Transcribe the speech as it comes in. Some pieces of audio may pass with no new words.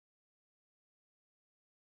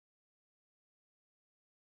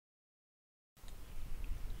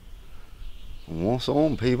What's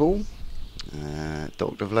on, people?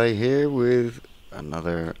 Dr. Vlay here with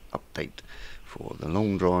another update for the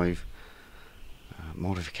long drive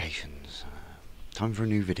modifications. Time for a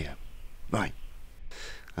new video. Right.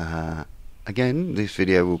 Again, this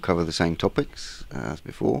video will cover the same topics as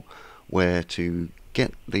before: where to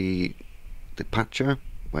get the patcher,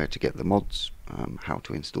 where to get the mods, how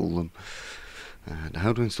to install them, and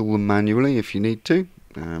how to install them manually if you need to.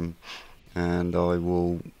 And I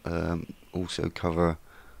will also cover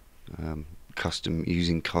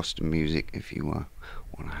using custom music if you want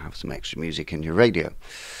to have some extra music in your radio.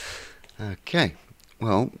 Okay,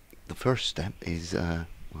 well, the first step is have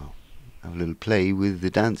a little play with the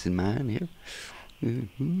dancing man here.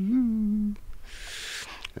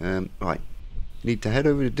 Right, you need to head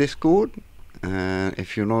over to Discord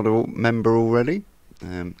if you're not a member already.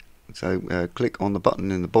 So click on the button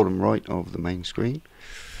in the bottom right of the main screen,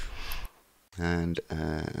 and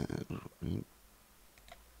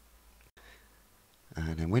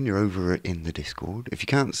then when you're over in the Discord, if you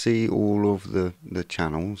can't see all of the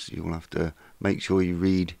channels, you'll have to make sure you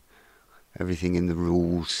read everything in the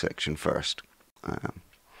rules section first,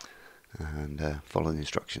 and follow the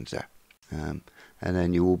instructions there, and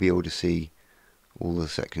then you will be able to see all the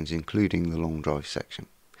sections, including the long drive section.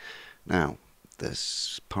 Now,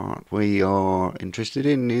 this part we are interested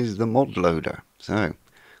in is the mod loader, so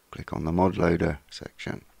click on the mod loader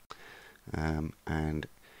section, and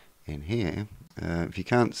in here, if you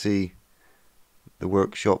can't see the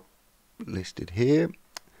workshop listed here,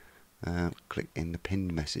 click in the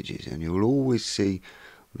pinned messages, and you'll always see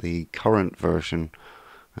the current version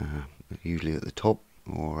usually at the top,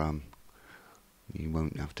 or you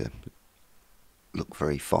won't have to look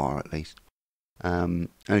very far at least. And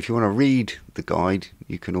if you want to read the guide,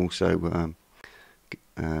 you can also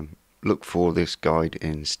look for this guide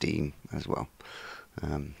in Steam as well,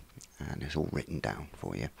 and it's all written down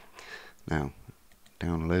for you. Now,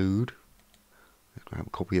 download, let's grab a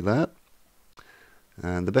copy of that,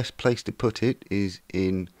 and the best place to put it is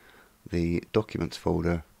in the documents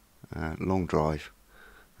folder, long drive,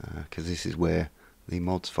 because this is where the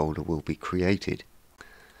mods folder will be created.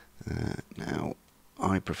 Now,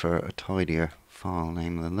 I prefer a tidier file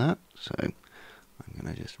name than that, so I'm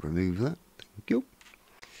going to just remove that. Thank you.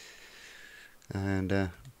 And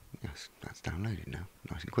yes, that's downloaded now,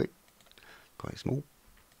 nice and quick, quite small.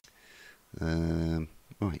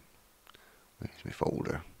 Right, where's my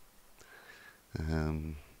folder?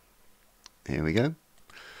 Here we go.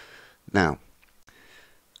 Now,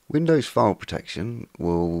 Windows file protection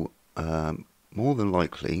will more than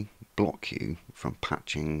likely block you from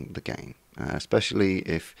patching the game, especially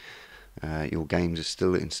if your games are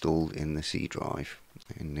still installed in the C drive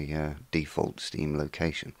in the default Steam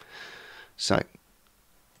location. So,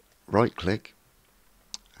 right click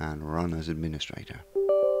and run as administrator,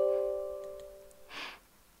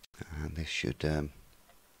 and this should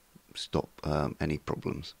stop any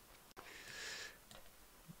problems.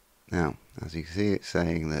 Now, as you can see, it's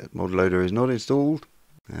saying that mod loader is not installed.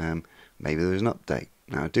 Maybe there's an update.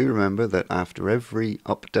 Now, do remember that after every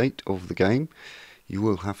update of the game, you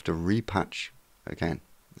will have to repatch again,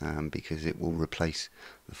 because it will replace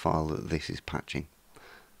the file that this is patching.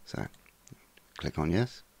 So, click on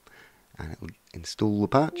yes, and it will install the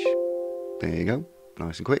patch. There you go,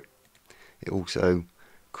 nice and quick. It also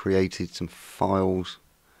created some files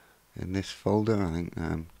in this folder. I think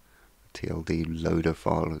TLD loader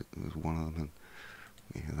file was one of them,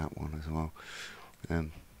 and yeah, that one as well.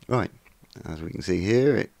 Right, as we can see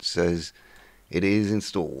here, it says it is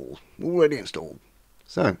installed, already installed.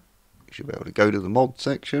 So you should be able to go to the mod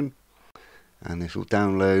section, and this will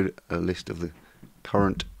download a list of the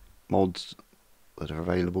current mods that are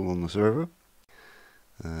available on the server,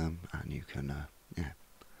 and you can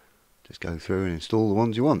just go through and install the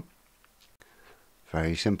ones you want.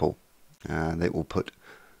 Very simple, and it will put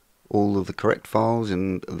all of the correct files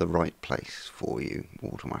in the right place for you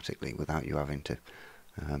automatically without you having to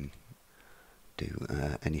do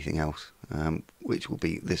anything else, which will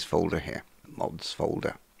be this folder here, mods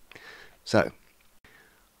folder. So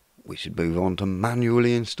we should move on to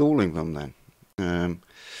manually installing them then.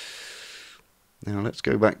 Now let's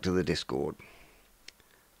go back to the Discord.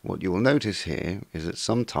 What you will notice here is that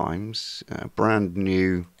sometimes brand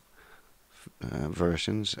new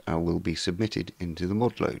versions will be submitted into the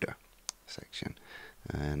mod loader section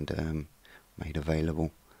and made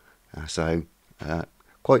available. So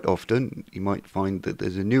quite often you might find that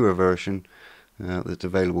there's a newer version that's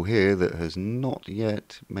available here that has not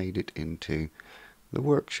yet made it into the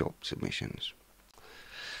workshop submissions.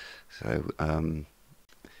 So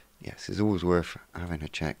yes, it's always worth having a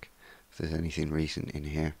check if there's anything recent in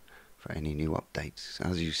here for any new updates.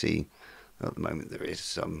 As you see at the moment, there is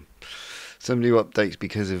some new updates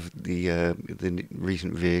because of the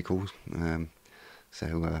recent vehicles.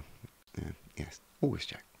 Yes, always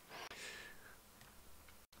check.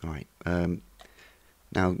 Alright,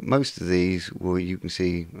 now most of these, well, you can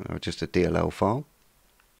see are just a DLL file,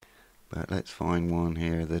 but let's find one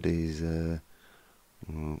here that is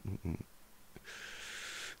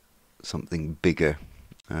something bigger.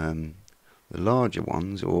 The larger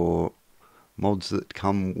ones, or mods that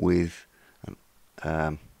come with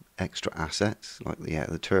extra assets, like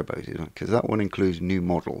the turbos, because that one includes new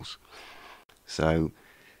models. So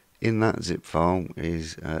in that zip file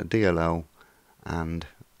is DLL and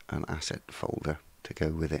an asset folder to go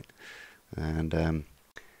with it. And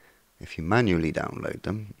if you manually download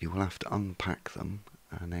them, you will have to unpack them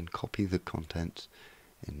and then copy the contents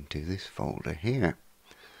into this folder here.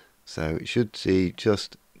 So it should see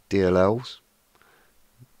just DLLs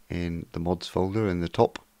in the mods folder in the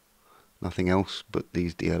top, nothing else but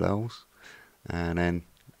these DLLs, and then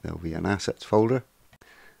there'll be an assets folder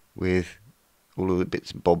with all of the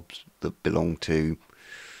bits and bobs that belong to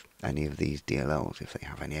any of these DLLs, if they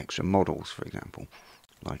have any extra models, for example,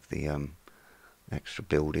 like the extra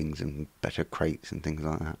buildings and better crates and things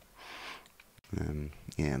like that.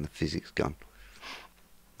 Yeah, and the physics gun.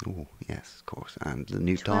 Oh yes, of course, and the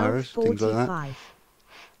new tires, things like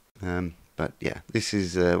that. But yeah, this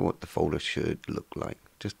is what the folder should look like.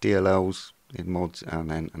 Just DLLs in mods and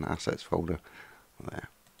then an assets folder there.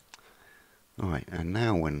 Alright, and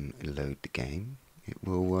now when I load the game, it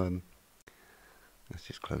will, let's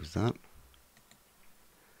just close that.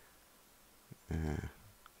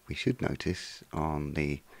 We should notice on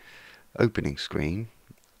the opening screen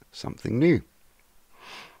something new.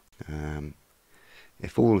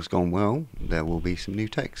 If all has gone well, there will be some new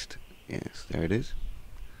text. Yes, there it is.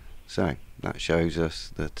 So that shows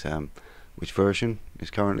us that which version is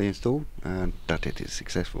currently installed and that it is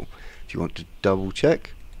successful. If you want to double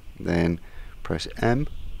check, then press M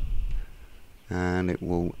and it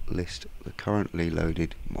will list the currently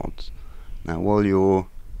loaded mods. Now while you're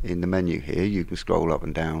in the menu here, you can scroll up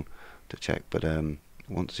and down to check, but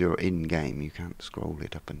once you're in game you can't scroll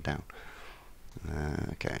it up and down.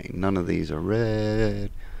 Okay, none of these are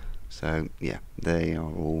red, so yeah, they are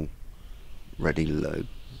all ready to load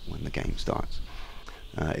when the game starts.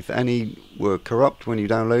 If any were corrupt when you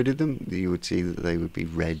downloaded them, you would see that they would be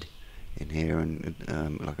red in here, and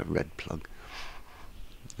like a red plug.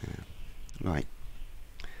 Right,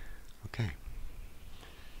 okay,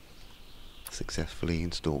 successfully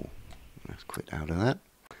install. Let's quit out of that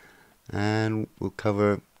and we'll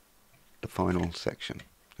cover the final section.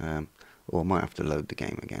 Or I might have to load the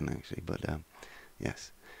game again actually, but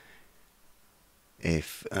yes,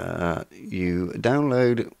 if you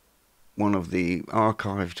download one of the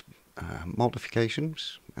archived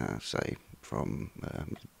modifications, say from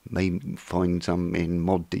may find some in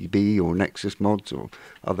ModDB or Nexus Mods or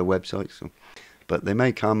other websites, but they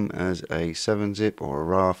may come as a 7-zip or a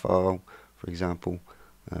RAR file, for example.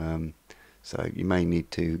 So you may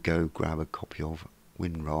need to go grab a copy of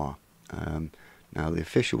WinRAR. Now the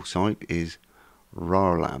official site is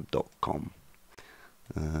rarlab.com.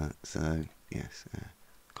 So yes,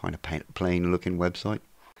 kind of plain looking website,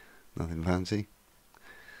 nothing fancy.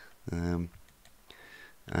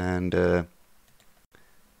 And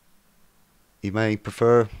you may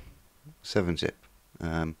prefer 7-zip.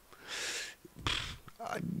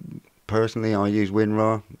 Personally, I use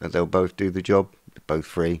WinRAR. They'll both do the job. They're both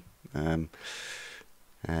free. Yeah,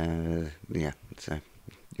 so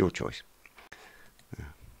your choice.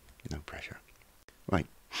 No pressure. Right.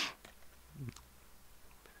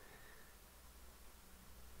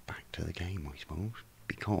 Back to the game, I suppose,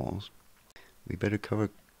 because we better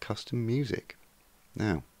cover custom music.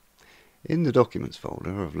 Now, in the documents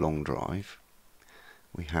folder of long drive,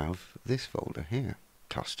 we have this folder here,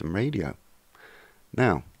 custom radio.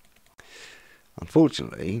 Now,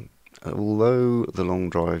 unfortunately, although the long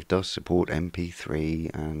drive does support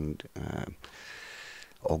MP3 and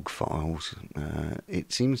OGG files,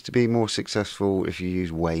 it seems to be more successful if you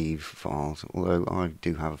use WAV files, although I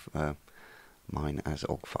do have mine as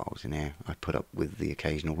OGG files in here. I put up with the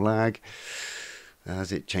occasional lag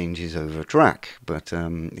as it changes over track, but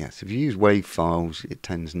yes, if you use WAV files it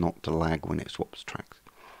tends not to lag when it swaps tracks.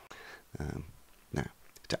 Now,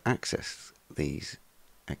 to access these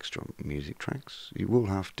extra music tracks, you will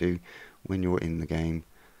have to, when you're in the game,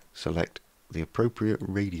 select the appropriate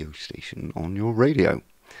radio station on your radio.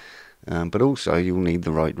 But also you'll need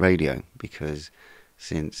the right radio, because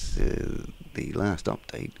since the last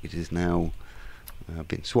update it has now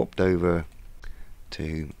been swapped over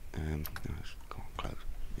to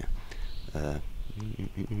the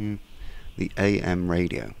AM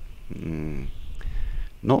radio.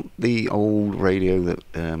 Not the old radio that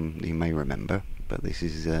you may remember, but this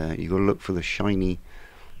is you got to look for the shiny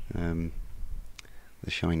radio.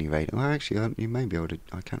 Well, actually, you may be able to.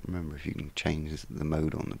 I can't remember if you can change the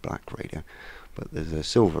mode on the black radio, but there's a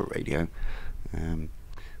silver radio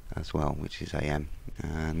as well, which is AM.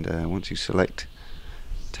 And once you select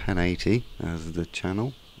 1080 as the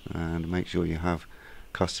channel and make sure you have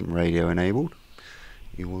custom radio enabled,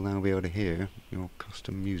 you will now be able to hear your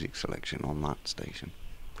custom music selection on that station.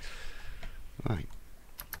 Right,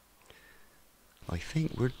 I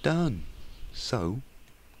think we're done. So,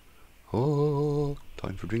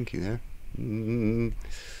 time for drinking there.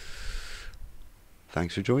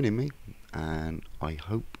 Thanks for joining me, and I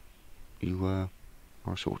hope you are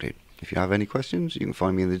sorted. If you have any questions, you can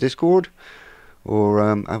find me in the Discord, or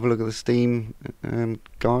have a look at the Steam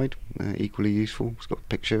guide, equally useful. It's got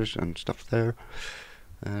pictures and stuff there,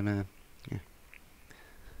 and yeah.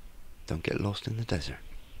 Don't get lost in the desert.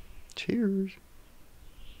 Cheers.